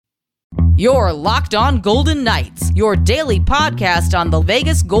You're Locked On Golden Knights, your daily podcast on the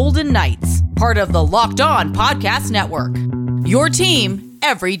Vegas Golden Knights, part of the Locked On Podcast Network. Your team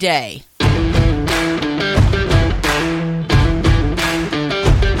every day.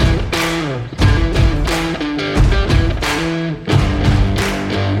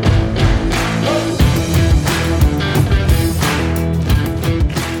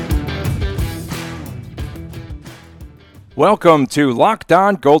 Welcome to Locked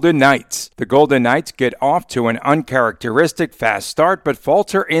On Golden Knights. The Golden Knights get off to an uncharacteristic fast start but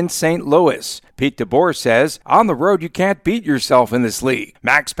falter in St. Louis. Pete DeBoer says, on the road you can't beat yourself in this league.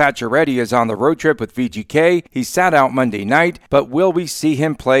 Max Pacioretty is on the road trip with VGK. He sat out Monday night, but will we see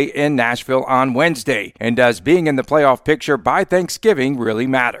him play in Nashville on Wednesday? And does being in the playoff picture by Thanksgiving really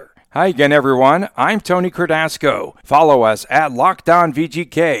matter? Hi again, everyone. I'm Tony Cardasco. Follow us at Locked On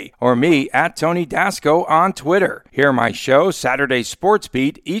VGK or me at Tony Dasco on Twitter. Hear my show, Saturday Sports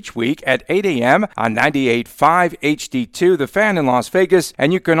Beat, each week at 8 a.m. on 98.5 HD2, The Fan in Las Vegas,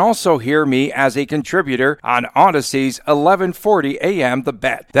 and you can also hear me as a contributor on Odyssey's 1140 a.m. The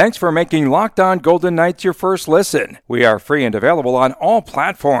Bet. Thanks for making Locked On Golden Knights your first listen. We are free and available on all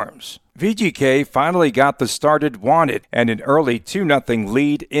platforms. VGK finally got the start it wanted and an early 2-0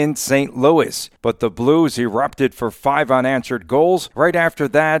 lead in St. Louis, but the Blues erupted for 5 unanswered goals right after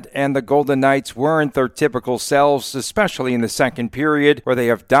that, and the Golden Knights weren't their typical selves, especially in the second period where they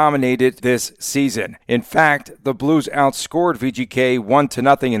have dominated this season. In fact, the Blues outscored VGK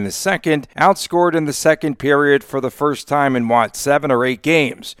 1-0 in the second, outscored in the second period for the first time in 7 or 8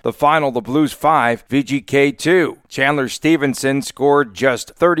 games. The final, the Blues 5, VGK 2. Chandler Stevenson scored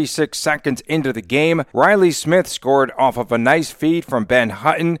just 36 seconds into the game. Riley Smith scored off of a nice feed from Ben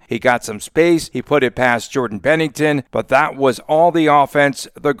Hutton. He got some space. He put it past Jordan Bennington, but that was all the offense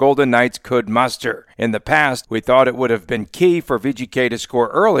the Golden Knights could muster. In the past, we thought it would have been key for VGK to score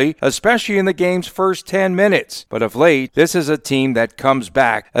early, especially in the game's first 10 minutes. But of late, this is a team that comes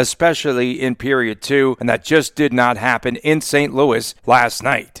back, especially in period 2, and that just did not happen in St. Louis last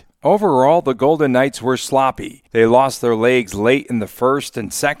night. Overall, the Golden Knights were sloppy. They lost their legs late in the first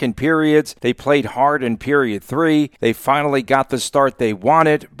and second periods. They played hard in period 3. They finally got the start they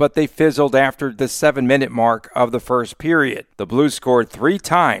wanted, but they fizzled after the 7-minute mark of the first period. The Blues scored 3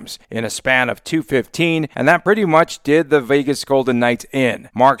 times in a span of 2:15, and that pretty much did the Vegas Golden Knights in.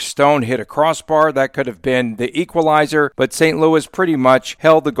 Mark Stone hit a crossbar that could have been the equalizer, but St. Louis pretty much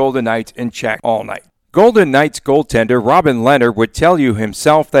held the Golden Knights in check all night. Golden Knights goaltender Robin Lehner would tell you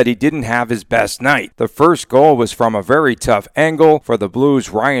himself that he didn't have his best night. The first goal was from a very tough angle for the Blues'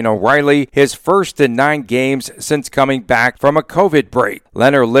 Ryan O'Reilly, his first in 9 games since coming back from a COVID break.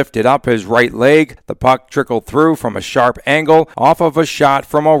 Lehner lifted up his right leg. The puck trickled through from a sharp angle off of a shot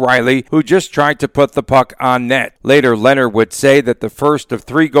from O'Reilly, who just tried to put the puck on net. Later, Lehner would say that the first of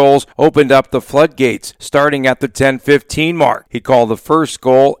 3 goals opened up the floodgates, starting at the 10:15 mark. He called the first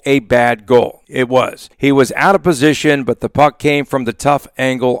goal a bad goal. It was. He was out of position, but the puck came from the tough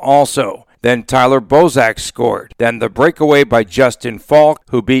angle also. Then Tyler Bozak scored. Then the breakaway by Justin Falk,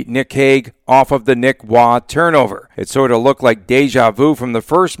 who beat Nick Hague off of the Nick Waugh turnover. It sort of looked like deja vu from the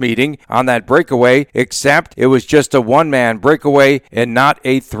first meeting on that breakaway, except it was just a one-man breakaway and not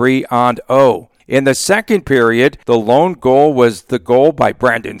a 3-on-0. In the second period, the lone goal was the goal by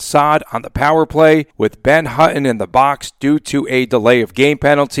Brandon Saad on the power play with Ben Hutton in the box due to a delay of game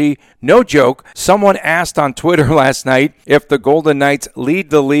penalty. No joke, someone asked on Twitter last night if the Golden Knights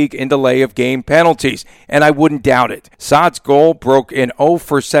lead the league in delay of game penalties, and I wouldn't doubt it. Saad's goal broke an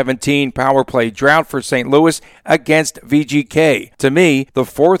 0-for-17 power play drought for St. Louis against VGK. To me, the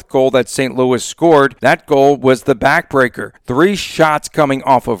fourth goal that St. Louis scored, that goal was the backbreaker. 3 shots coming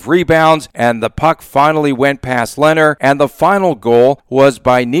off of rebounds, and the puck finally went past Lehner, and the final goal was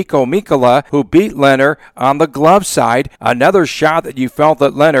by Niko Mikkola, who beat Lehner on the glove side, another shot that you felt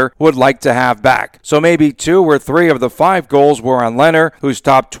that Lehner would like to have back. So maybe 2 or 3 of the 5 goals were on Lehner, who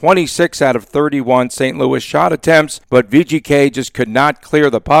stopped 26 out of 31 St. Louis shot attempts, but VGK just could not clear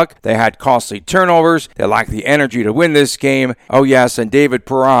the puck. They had costly turnovers. They lacked the energy to win this game. Oh yes, and David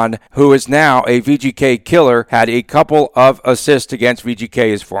Perron, who is now a VGK killer, had a couple of assists against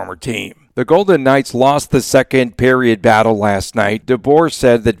VGK's former team. The Golden Knights lost the second period battle last night. DeBoer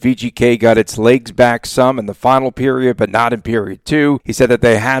said that VGK got its legs back some in the final period, but not in period 2. He said that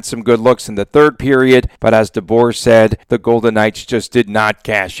they had some good looks in the third period, but as DeBoer said, the Golden Knights just did not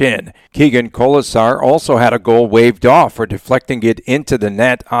cash in. Keegan Colasar also had a goal waved off for deflecting it into the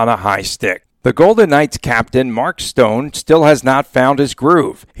net on a high stick. The Golden Knights captain Mark Stone still has not found his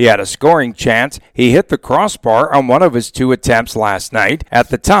groove. He had a scoring chance. He hit the crossbar on one of his 2 attempts last night. At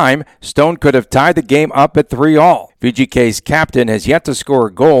the time, Stone could have tied the game up at 3-3. VGK's captain has yet to score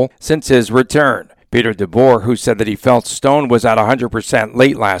a goal since his return. Peter DeBoer, who said that he felt Stone was at 100%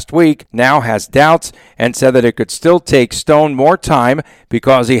 late last week, now has doubts and said that it could still take Stone more time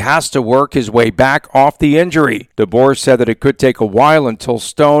because he has to work his way back off the injury. DeBoer said that it could take a while until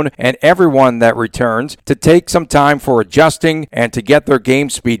Stone and everyone that returns to take some time for adjusting and to get their game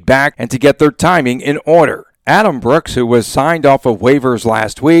speed back and to get their timing in order. Adam Brooks, who was signed off of waivers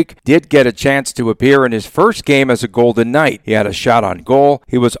last week, did get a chance to appear in his first game as a Golden Knight. He had a shot on goal.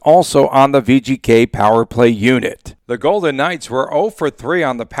 He was also on the VGK power play unit. The Golden Knights were 0 for 3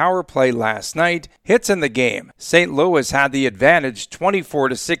 on the power play last night. Hits in the game. St. Louis had the advantage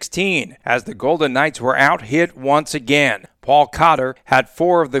 24-16 as the Golden Knights were out-hit once again. Paul Cotter had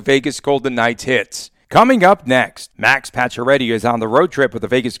 4 of the Vegas Golden Knights hits. Coming up next, Max Pacioretty is on the road trip with the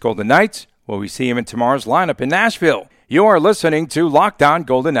Vegas Golden Knights. Will we see him in tomorrow's lineup in Nashville? You are listening to Locked On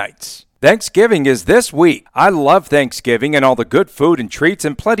Golden Knights. Thanksgiving is this week. I love Thanksgiving and all the good food and treats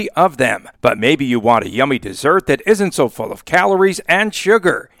and plenty of them. But maybe you want a yummy dessert that isn't so full of calories and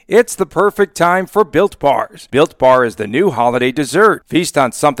sugar. It's the perfect time for Built Bars. Built Bar is the new holiday dessert. Feast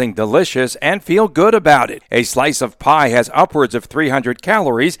on something delicious and feel good about it. A slice of pie has upwards of 300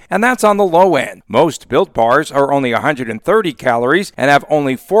 calories, and that's on the low end. Most Built Bars are only 130 calories and have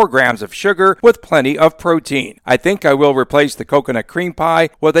only 4 grams of sugar with plenty of protein. I think I will replace the coconut cream pie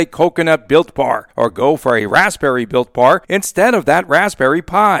with a coconut Built Bar, or go for a raspberry Built Bar instead of that raspberry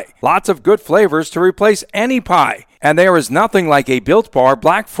pie. Lots of good flavors to replace any pie. And there is nothing like a Built Bar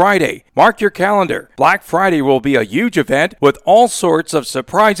Black Friday. Mark your calendar. Black Friday will be a huge event with all sorts of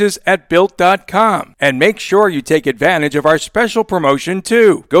surprises at Built.com. And make sure you take advantage of our special promotion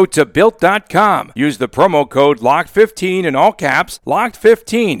too. Go to Built.com. Use the promo code LOCKED15 in all caps,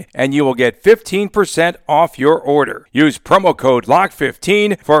 LOCKED15, and you will get 15% off your order. Use promo code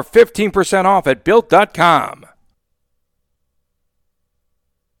LOCKED15 for 15% off at Built.com.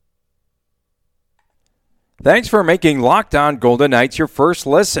 Thanks for making Locked On Golden Knights your first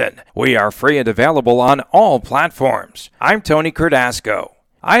listen. We are free and available on all platforms. I'm Tony Cardasco.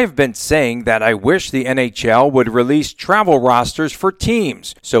 I have been saying that I wish the NHL would release travel rosters for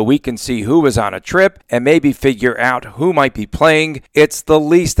teams so we can see who is on a trip and maybe figure out who might be playing. It's the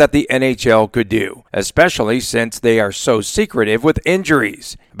least that the NHL could do, especially since they are so secretive with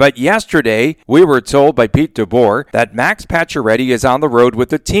injuries. But yesterday, we were told by Pete DeBoer that Max Pacioretty is on the road with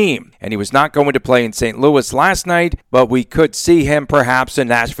the team, and he was not going to play in St. Louis last night, but we could see him perhaps in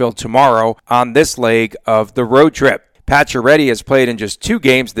Nashville tomorrow on this leg of the road trip. Pacioretty has played in just 2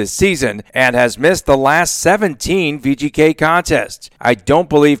 games this season and has missed the last 17 VGK contests. I don't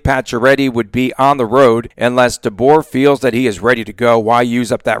believe Pacioretty would be on the road unless DeBoer feels that he is ready to go. Why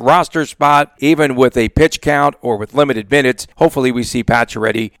use up that roster spot, even with a pitch count or with limited minutes? Hopefully we see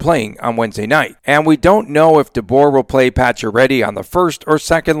Pacioretty playing on Wednesday night. And we don't know if DeBoer will play Pacioretty on the first or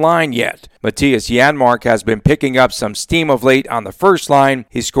second line yet. Matthias Janmark has been picking up some steam of late on the first line.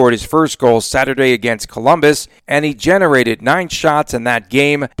 He scored his first goal Saturday against Columbus, and he generated 9 shots in that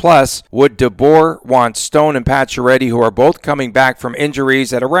game. Plus, would DeBoer want Stone and Pacioretty, who are both coming back from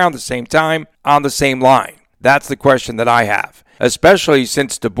injuries at around the same time, on the same line? That's the question that I have, especially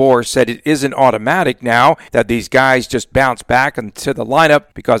since DeBoer said it isn't automatic now that these guys just bounce back into the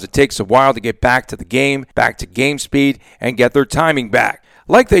lineup because it takes a while to get back to the game, back to game speed, and get their timing back.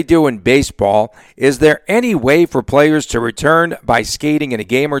 Like they do in baseball, is there any way for players to return by skating in a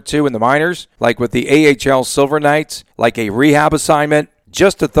game or two in the minors, like with the AHL Silver Knights, like a rehab assignment?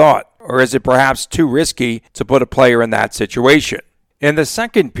 Just a thought. Or is it perhaps too risky to put a player in that situation? In the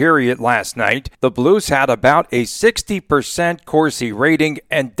second period last night, the Blues had about a 60% Corsi rating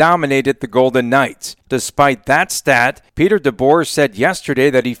and dominated the Golden Knights. Despite that stat, Peter DeBoer said yesterday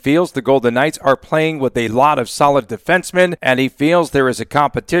that he feels the Golden Knights are playing with a lot of solid defensemen, and he feels there is a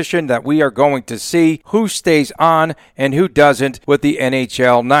competition that we are going to see who stays on and who doesn't with the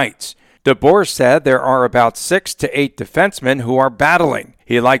NHL Knights. DeBoer said there are about 6 to 8 defensemen who are battling.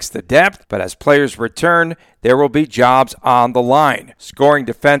 He likes the depth, but as players return, there will be jobs on the line. Scoring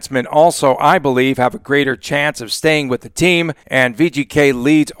defensemen also, I believe, have a greater chance of staying with the team, and VGK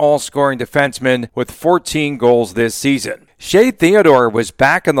leads all scoring defensemen with 14 goals this season. Shea Theodore was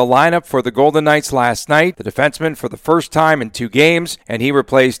back in the lineup for the Golden Knights last night, the defenseman for the first time in 2 games, and he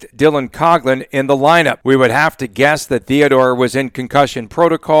replaced Dylan Coghlan in the lineup. We would have to guess that Theodore was in concussion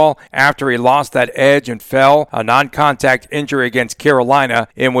protocol after he lost that edge and fell, a non-contact injury against Carolina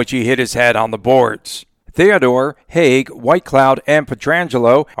in which he hit his head on the boards. Theodore, Haig, Whitecloud, and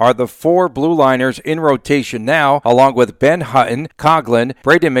Pietrangelo are the 4 blue liners in rotation now, along with Ben Hutton, Coughlin,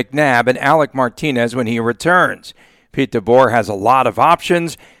 Braden McNabb, and Alec Martinez when he returns. Pete DeBoer has a lot of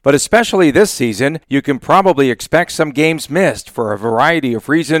options, but especially this season, you can probably expect some games missed for a variety of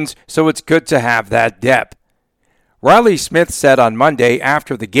reasons, so it's good to have that depth. Riley Smith said on Monday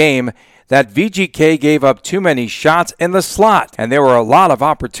after the game that VGK gave up too many shots in the slot, and there were a lot of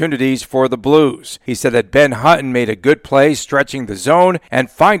opportunities for the Blues. He said that Ben Hutton made a good play stretching the zone and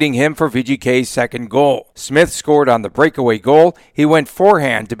finding him for VGK's second goal. Smith scored on the breakaway goal. He went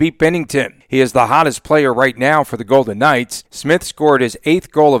forehand to beat Bennington. He is the hottest player right now for the Golden Knights. Smith scored his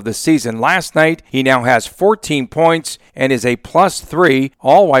 8th goal of the season last night. He now has 14 points and is a +3,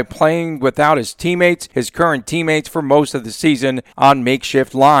 all while playing without his current teammates for most of the season on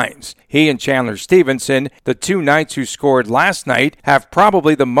makeshift lines. He and Chandler Stevenson, the 2 Knights who scored last night, have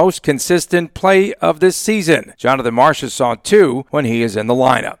probably the most consistent play of this season. Jonathan Marchessault saw 2 when he is in the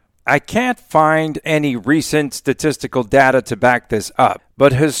lineup. I can't find any recent statistical data to back this up,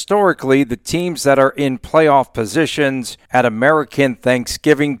 but historically, the teams that are in playoff positions at American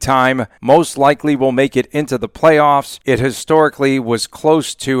Thanksgiving time most likely will make it into the playoffs. It historically was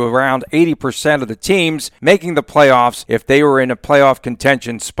close to around 80% of the teams making the playoffs if they were in a playoff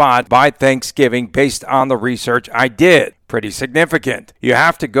contention spot by Thanksgiving based on the research I did. Pretty significant. You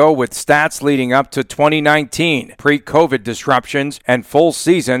have to go with stats leading up to 2019, pre-COVID disruptions and full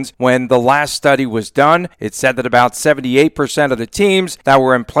seasons. When the last study was done, it said that about 78% of the teams that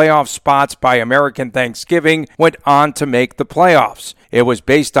were in playoff spots by American Thanksgiving went on to make the playoffs. It was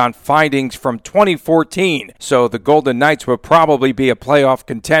based on findings from 2014, so the Golden Knights will probably be a playoff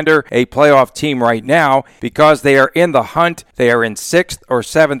contender, a playoff team right now, because they are in the hunt. They are in 6th or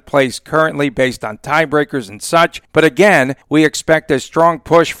 7th place currently based on tiebreakers and such. But again, we expect a strong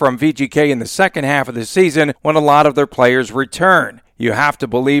push from VGK in the second half of the season when a lot of their players return. You have to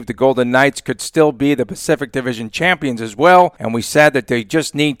believe the Golden Knights could still be the Pacific Division champions as well, and we said that they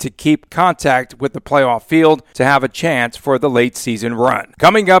just need to keep contact with the playoff field to have a chance for the late season run.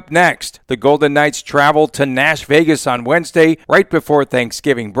 Coming up next, the Golden Knights travel to Nash Vegas on Wednesday, right before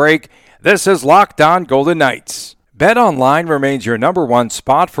Thanksgiving break. This is Locked On Golden Knights. BetOnline remains your number 1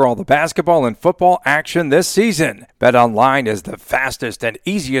 spot for all the basketball and football action this season. BetOnline is the fastest and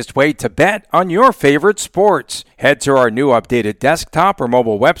easiest way to bet on your favorite sports. Head to our new updated desktop or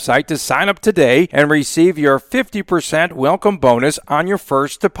mobile website to sign up today and receive your 50% welcome bonus on your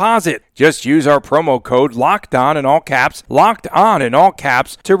first deposit. Just use our promo code LOCKEDON in all caps, Locked On in all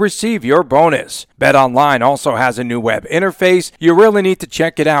caps, to receive your bonus. BetOnline also has a new web interface. You really need to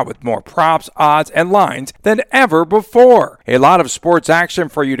check it out with more props, odds, and lines than ever before. A lot of sports action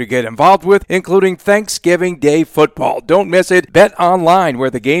for you to get involved with, including Thanksgiving Day football. Don't miss it. BetOnline,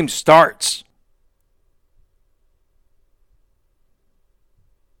 where the game starts.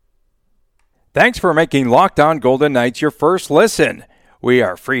 Thanks for making Locked On Golden Knights your first listen. We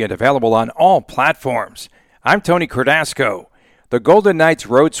are free and available on all platforms. I'm Tony Cardasco. The Golden Knights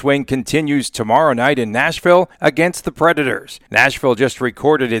road swing continues tomorrow night in Nashville against the Predators. Nashville just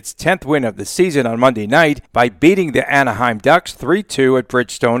recorded its 10th win of the season on Monday night by beating the Anaheim Ducks 3-2 at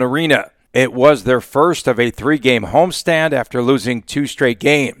Bridgestone Arena. It was their first of a 3-game homestand after losing 2 straight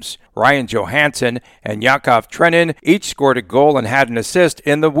games. Ryan Johansson and Yakov Trenin each scored a goal and had an assist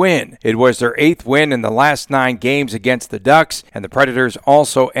in the win. It was their 8th win in the last 9 games against the Ducks, and the Predators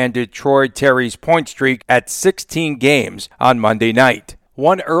also ended Troy Terry's point streak at 16 games on Monday night.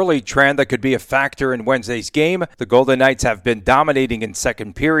 One early trend that could be a factor in Wednesday's game: the Golden Knights have been dominating in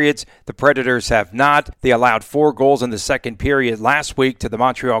second periods. The Predators have not. They allowed 4 goals in the second period last week to the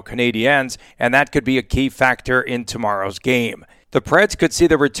Montreal Canadiens, and that could be a key factor in tomorrow's game. The Preds could see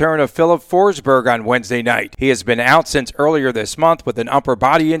the return of Filip Forsberg on Wednesday night. He has been out since earlier this month with an upper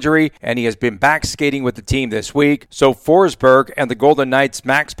body injury, and he has been back skating with the team this week. So Forsberg and the Golden Knights'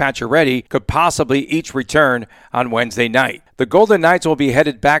 Max Pacioretty could possibly each return on Wednesday night. The Golden Knights will be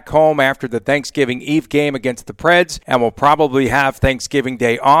headed back home after the Thanksgiving Eve game against the Preds and will probably have Thanksgiving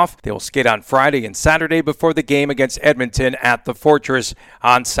Day off. They will skate on Friday and Saturday before the game against Edmonton at the Fortress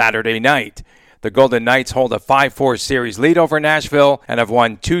on Saturday night. The Golden Knights hold a 5-4 series lead over Nashville and have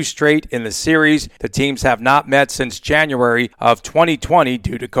won 2 straight in the series. The teams have not met since January of 2020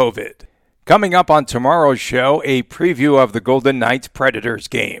 due to COVID. Coming up on tomorrow's show, a preview of the Golden Knights Predators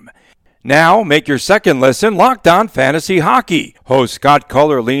game. Now, make your second listen Locked On Fantasy Hockey. Host Scott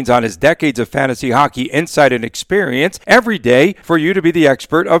Kohler leans on his decades of fantasy hockey insight and experience every day for you to be the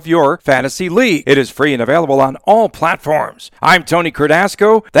expert of your fantasy league. It is free and available on all platforms. I'm Tony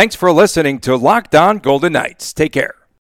Cardasco. Thanks for listening to Locked On Golden Knights. Take care.